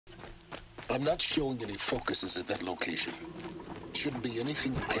I'm not showing any focuses at that location. Shouldn't be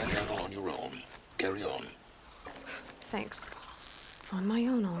anything you can't handle on your own. Carry on. Thanks. On my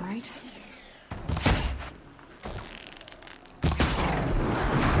own, all right.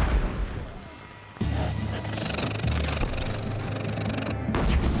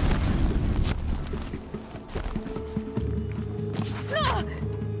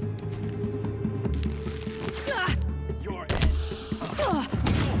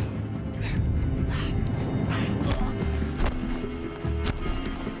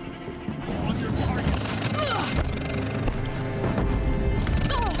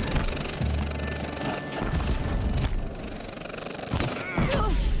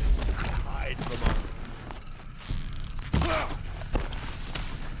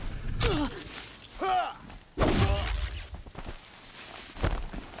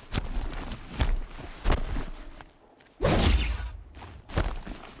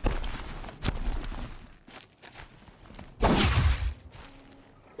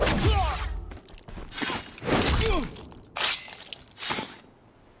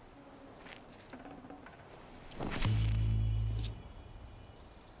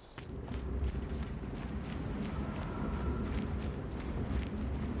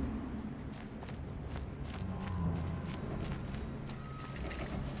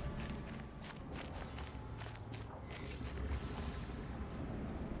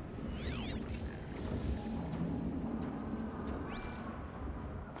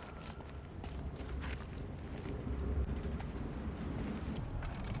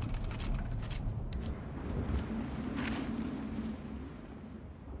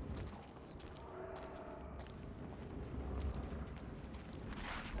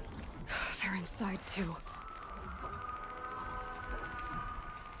 They're inside too.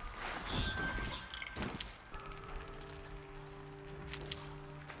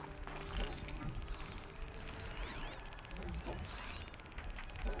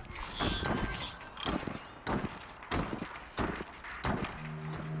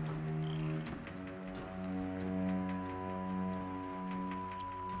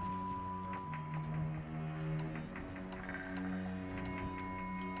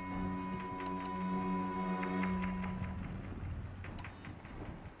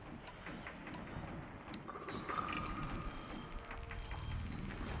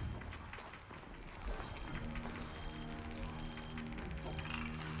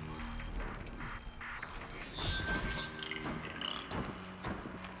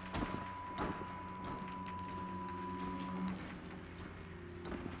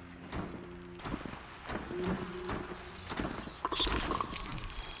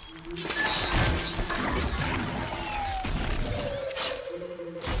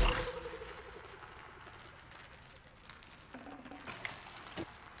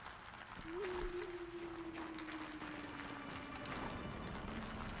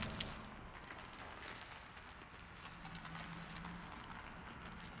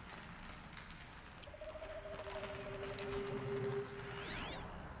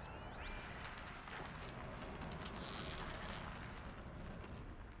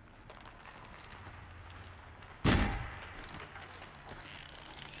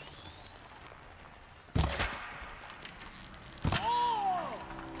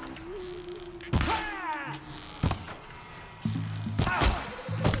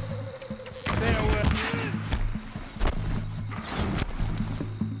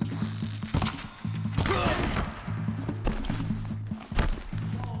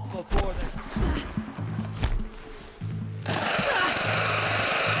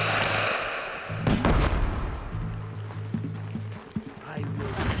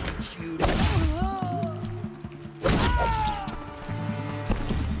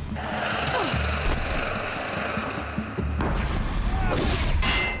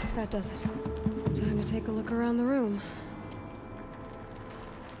 That does it. Time to take a look around the room.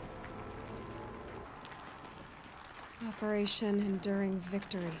 Operation Enduring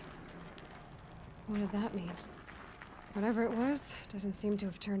Victory. What did that mean? Whatever it was, doesn't seem to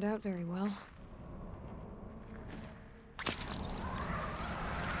have turned out very well.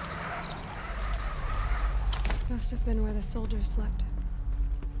 Must have been where the soldiers slept.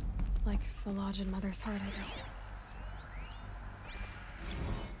 Like the lodge in Mother's Heart, I guess.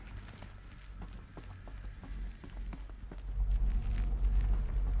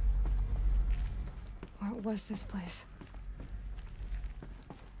 What was this place?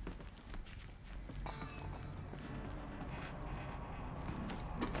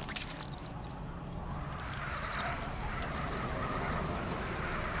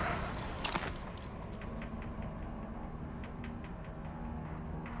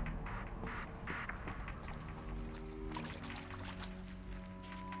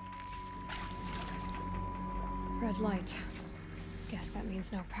 red light. Guess that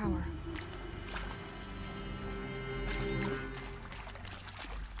means no power.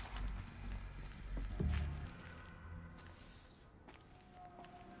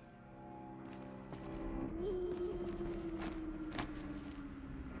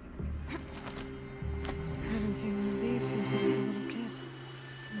 Haven't seen one of these since I was a little kid.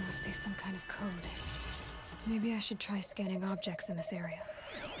 There must be some kind of code. Maybe I should try scanning objects in this area.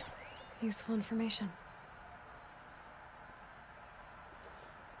 Useful information.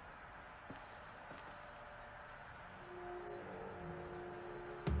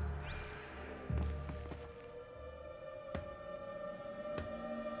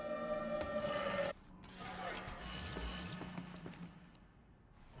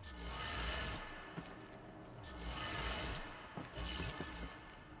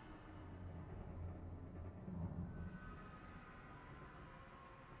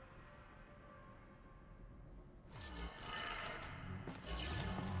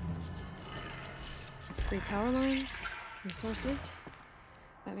 Three power lines, 3 sources.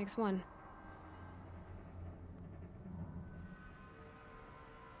 That makes 1.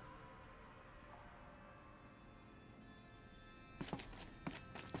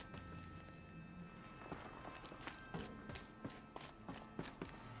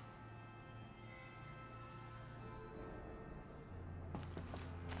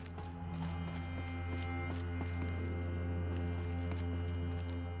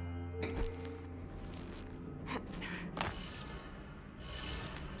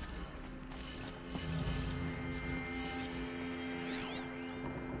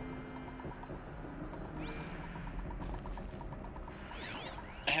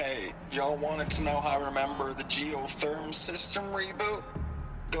 Hey, y'all wanted to know how I remember the geotherm system reboot?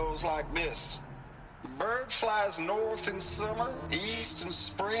 Goes like this. Bird flies north in summer, east in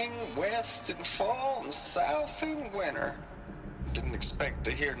spring, west in fall, and south in winter. Didn't expect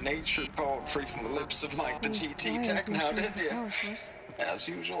to hear nature poetry from the lips of Mike the GT Tech now, did you? As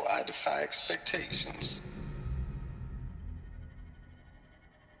usual, I defy expectations.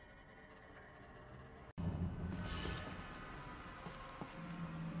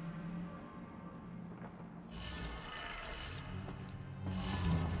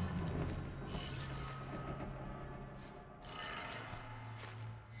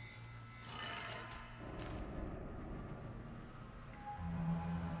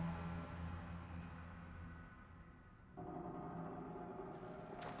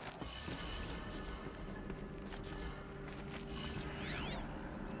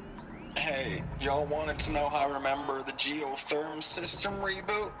 Hey, y'all wanted to know how I remember the geotherm system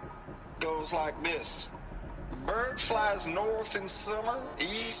reboot? Goes like this. Bird flies north in summer,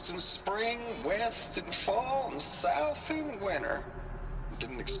 east in spring, west in fall, and south in winter.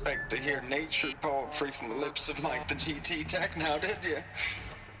 Didn't expect to hear nature poetry from the lips of Mike the GT Tech now, did you?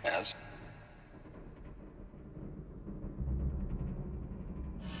 As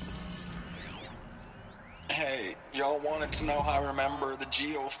Hey, y'all wanted to know how I remember the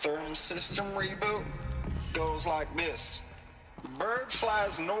geotherm system reboot? Goes like this. Bird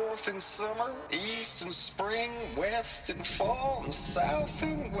flies north in summer, east in spring, west in fall, and south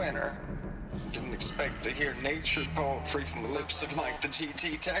in winter. Didn't expect to hear nature poetry from the lips of Mike the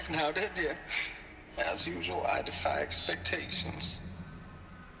GT Tech now, did you? As usual, I defy expectations.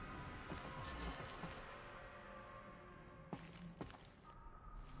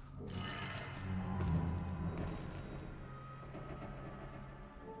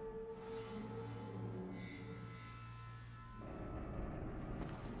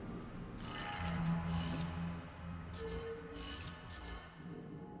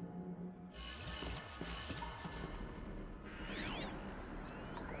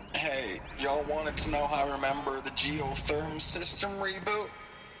 Hey, y'all wanted to know how I remember the geotherm system reboot?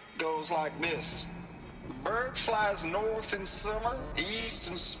 Goes like this. Bird flies north in summer, east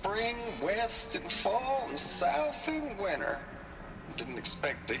in spring, west in fall, and south in winter. Didn't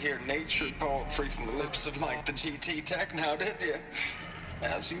expect to hear nature poetry from the lips of Mike the GT Tech now, did you?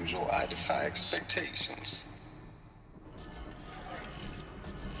 As usual, I defy expectations.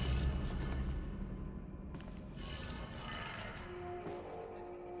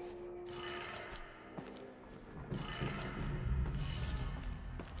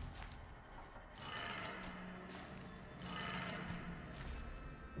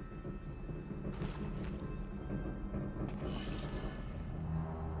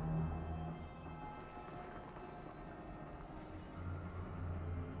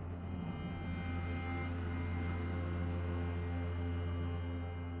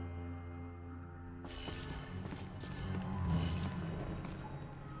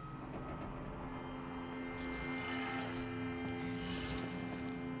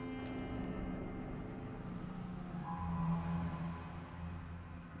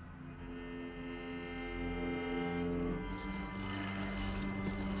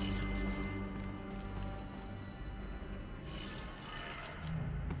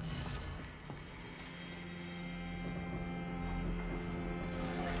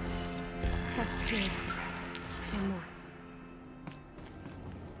 That's 2. 1 more.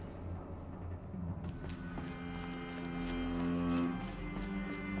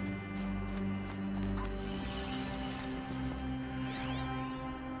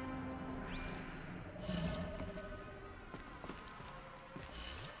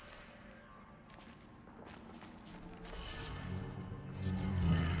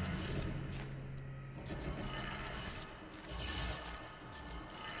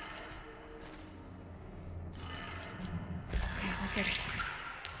 Did it.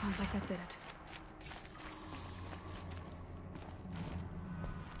 Sounds like that did it.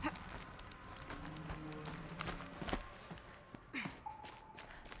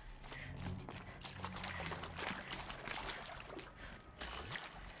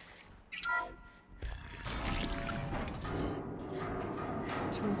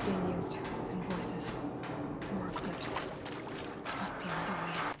 Tools being used, and voices. More clips. Must be another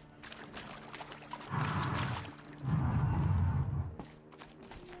way in.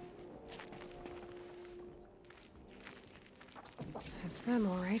 It's them,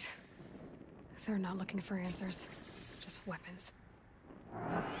 all right. They're not looking for answers, just weapons.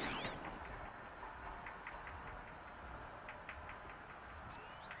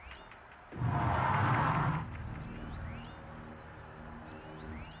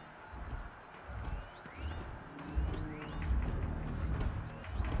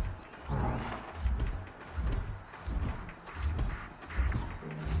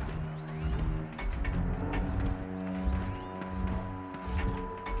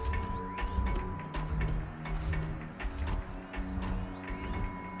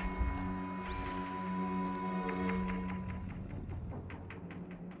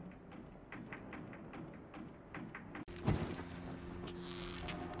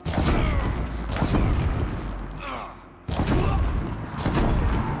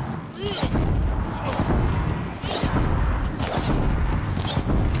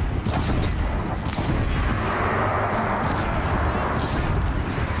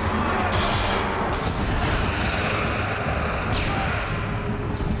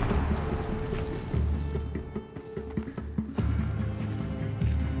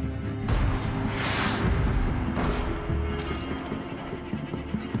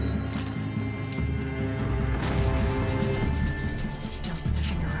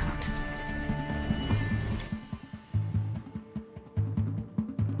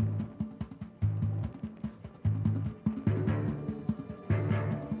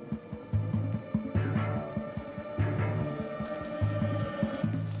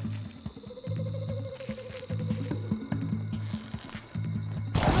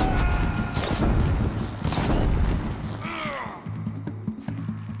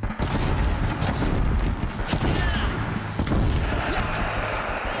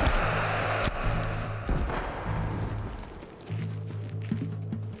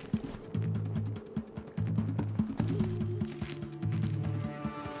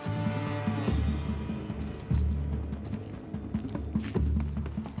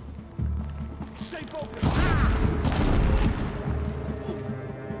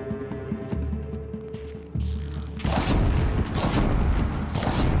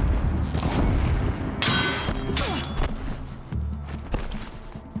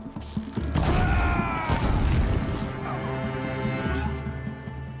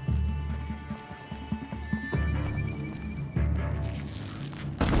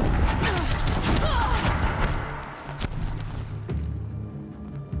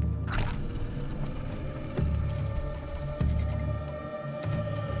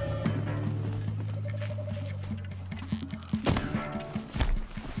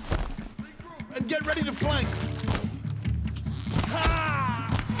 Get ready to flank!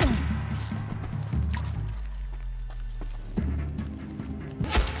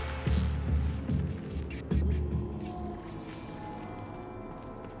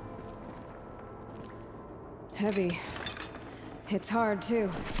 Heavy. Hits hard, too.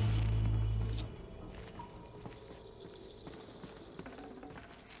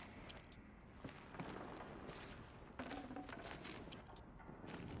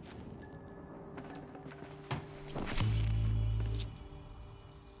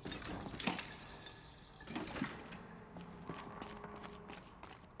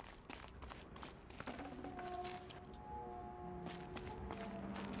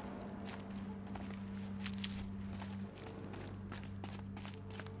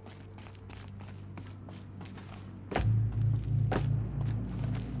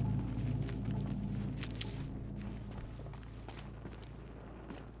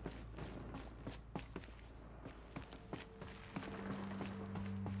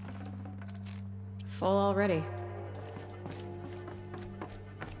 Full already.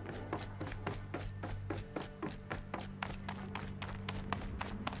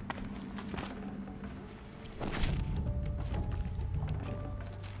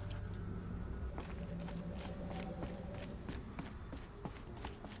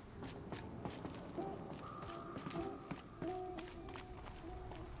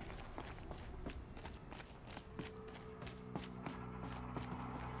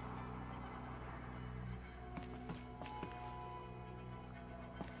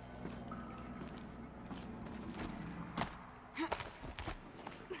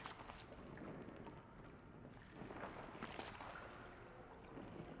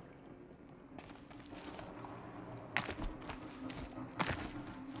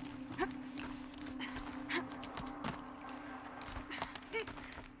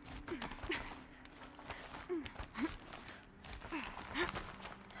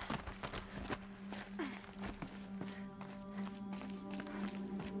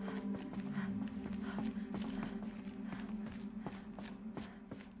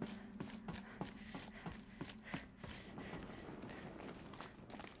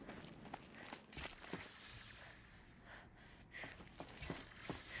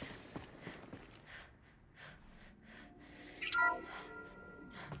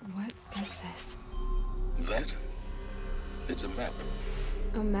 What is this? That? It's a map.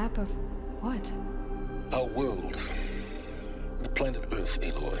 A map of what? Our world. The planet Earth,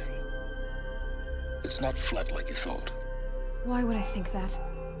 Aloy. It's not flat like you thought. Why would I think that?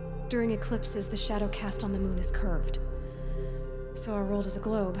 During eclipses, the shadow cast on the moon is curved. So our world is a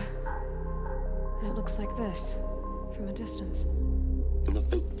globe. And it looks like this, from a distance.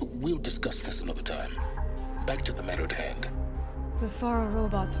 We'll discuss this another time. Back to the matter at hand. The Faro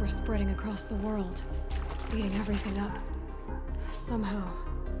robots were spreading across the world, eating everything up. Somehow,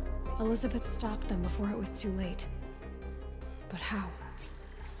 Elizabeth stopped them before it was too late. But how?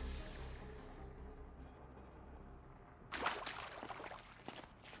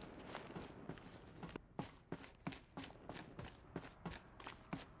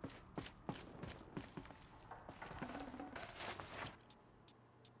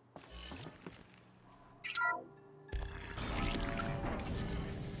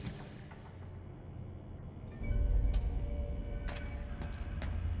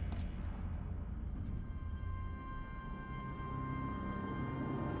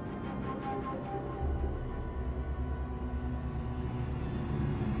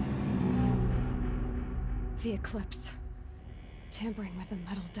 The eclipse. Tampering with the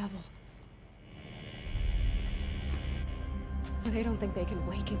metal devil. They don't think they can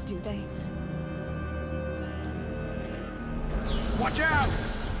wake it, do they? Watch out!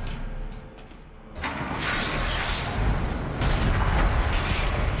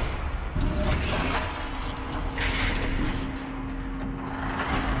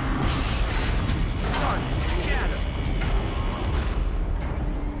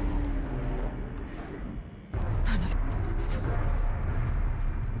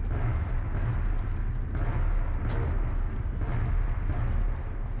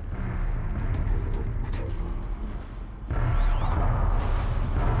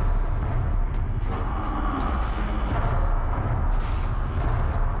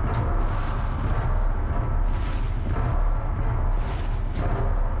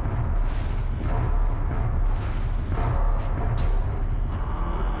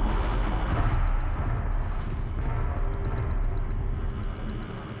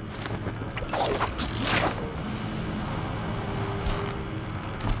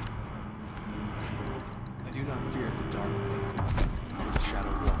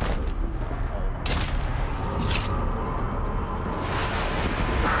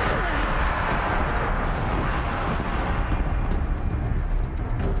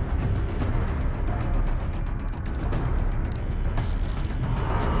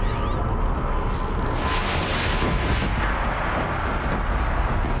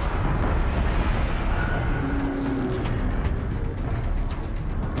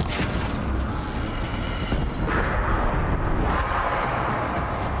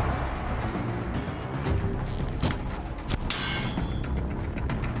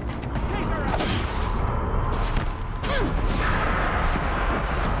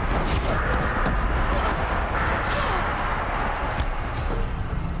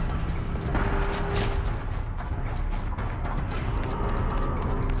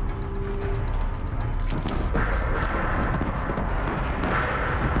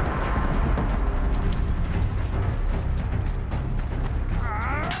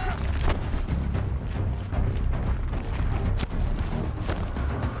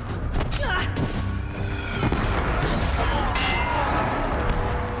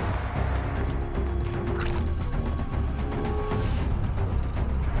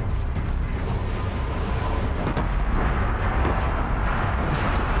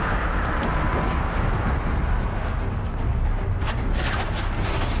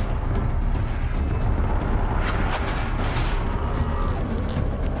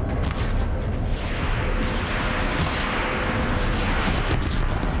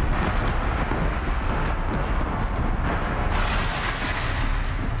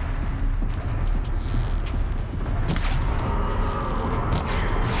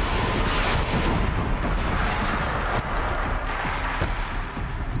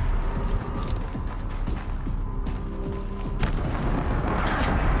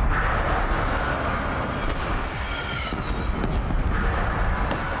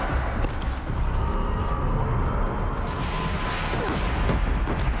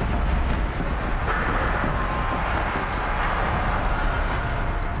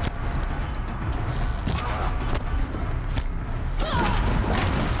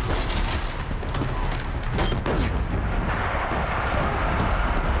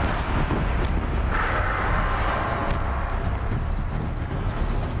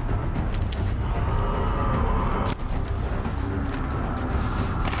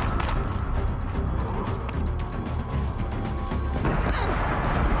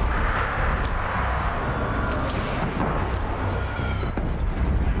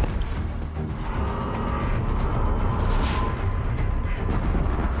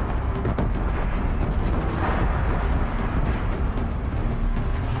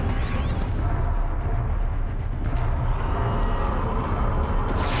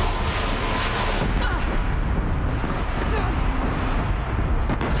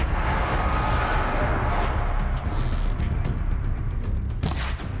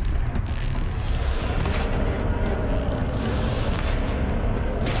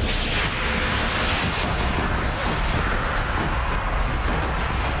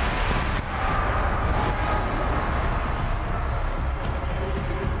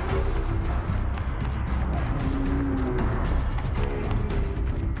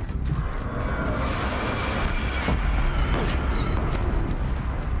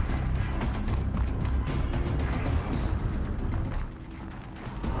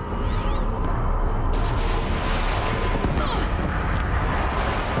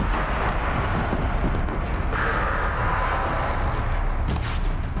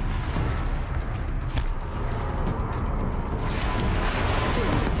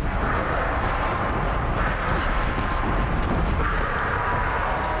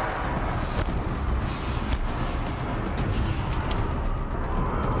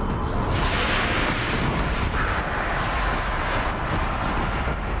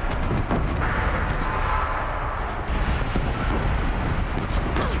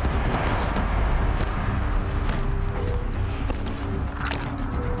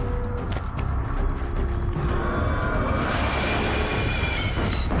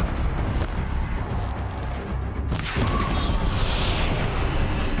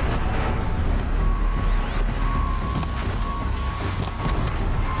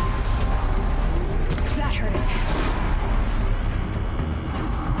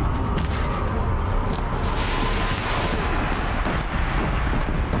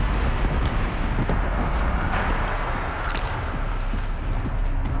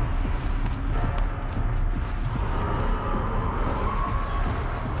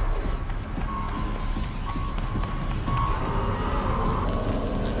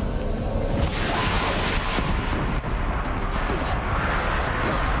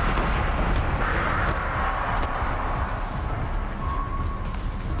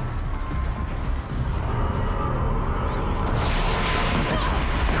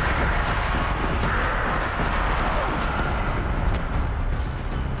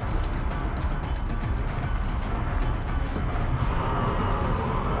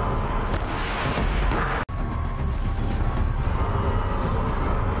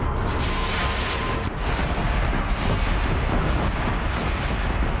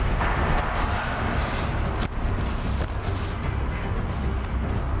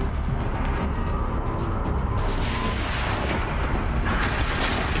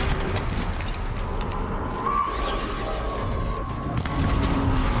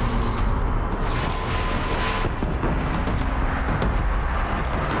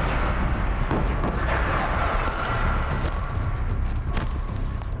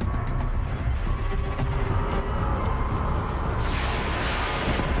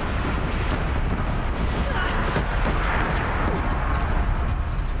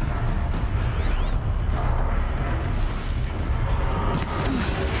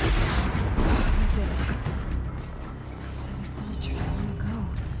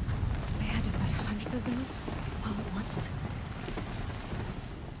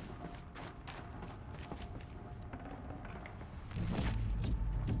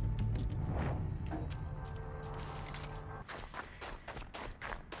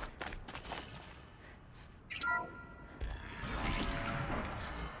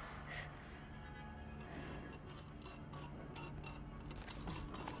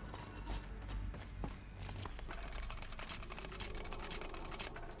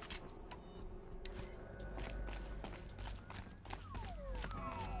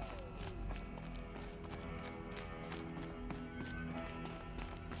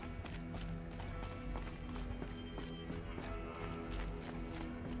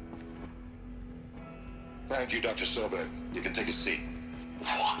 Thank you, Dr. Sobek. You can take a seat.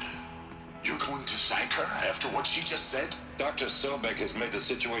 What? You're going to thank her after what she just said? Dr. Sobek has made the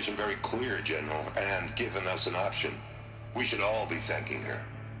situation very clear, General, and given us an option. We should all be thanking her.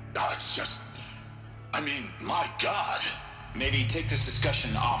 No, it's just... I mean, my God. Maybe take this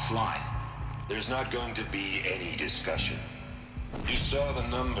discussion offline. There's not going to be any discussion. You saw the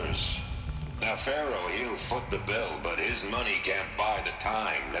numbers. Now, Pharaoh, he'll foot the bill, but his money can't buy the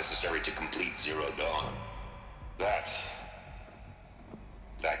time necessary to complete Zero Dawn.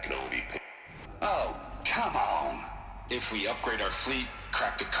 That can only be paid. Oh, come on. If we upgrade our fleet,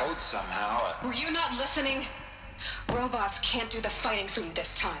 crack the code somehow... Were you not listening? Robots can't do the fighting for you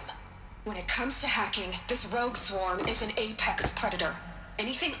this time. When it comes to hacking, this rogue swarm is an apex predator.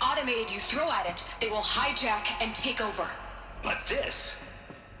 Anything automated you throw at it, they will hijack and take over. But this...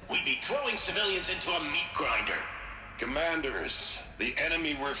 We'd be throwing civilians into a meat grinder. Commanders, the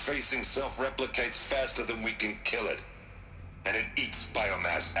enemy we're facing self-replicates faster than we can kill it. And it eats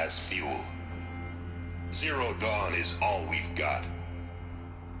biomass as fuel. Zero Dawn is all we've got.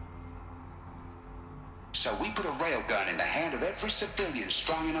 So we put a railgun in the hand of every civilian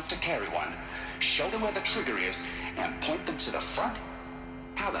strong enough to carry one, show them where the trigger is, and point them to the front?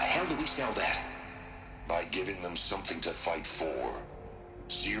 How the hell do we sell that? By giving them something to fight for.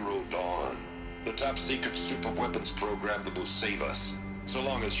 Zero Dawn. The top-secret super-weapons program that will save us. So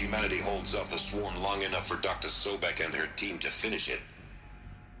long as humanity holds off the swarm long enough for Dr. Sobek and her team to finish it.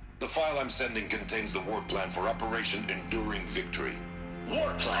 The file I'm sending contains the war plan for Operation Enduring Victory.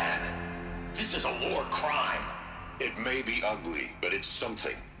 War plan? This is a war crime. It may be ugly, but it's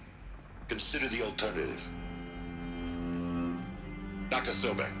something. Consider the alternative. Dr.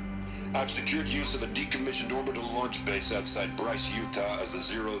 Sobek, I've secured use of a decommissioned orbital launch base outside Bryce, Utah as the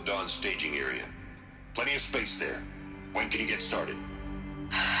Zero Dawn staging area. Plenty of space there. When can you get started?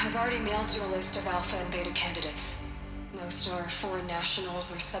 I've already mailed you a list of alpha and beta candidates. Most are foreign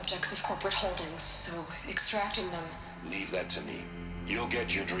nationals or subjects of corporate holdings, so extracting them... Leave that to me. You'll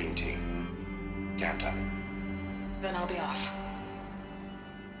get your dream team. Count on it. Then I'll be off.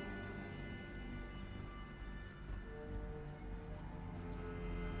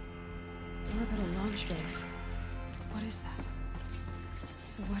 Orbital launch base. What is that?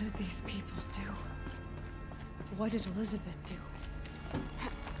 What did these people do? What did Elizabeth do?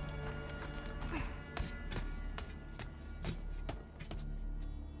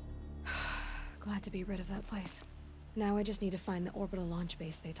 Glad to be rid of that place. Now I just need to find the orbital launch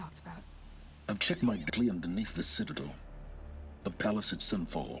base they talked about. I've checked my glee underneath the Citadel. The palace at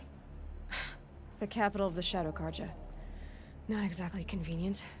Sunfall. The capital of the Shadow Carja. Not exactly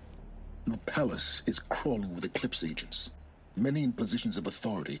convenient. The palace is crawling with Eclipse agents. Many in positions of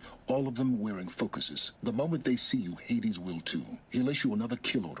authority, all of them wearing focuses. The moment they see you, Hades will too. He'll issue another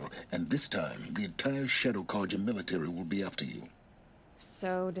kill order, and this time, the entire Shadow Carja military will be after you.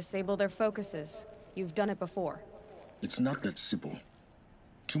 So, disable their focuses. You've done it before. It's not that simple.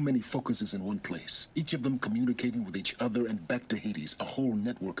 Too many focuses in one place, each of them communicating with each other and back to Hades, a whole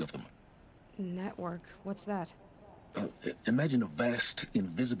network of them. Network? What's that? Imagine a vast,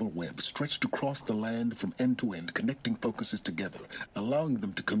 invisible web stretched across the land from end to end, connecting focuses together, allowing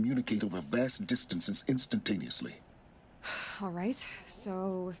them to communicate over vast distances instantaneously. All right,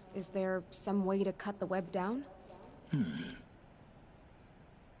 so is there some way to cut the web down?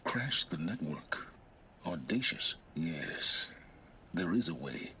 Crash the network. Audacious. Yes, there is a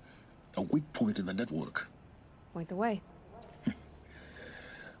way. A weak point in the network. Point the way.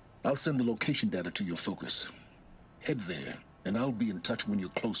 I'll send the location data to your focus. Head there, and I'll be in touch when you're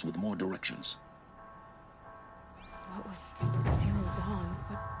close with more directions. What was Zero Dawn?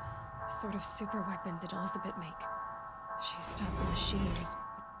 What sort of super weapon did Elizabeth make? She stopped the machines,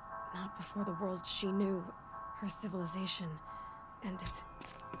 but not before the world she knew, her civilization, ended.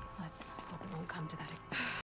 Let's hope it won't come to that.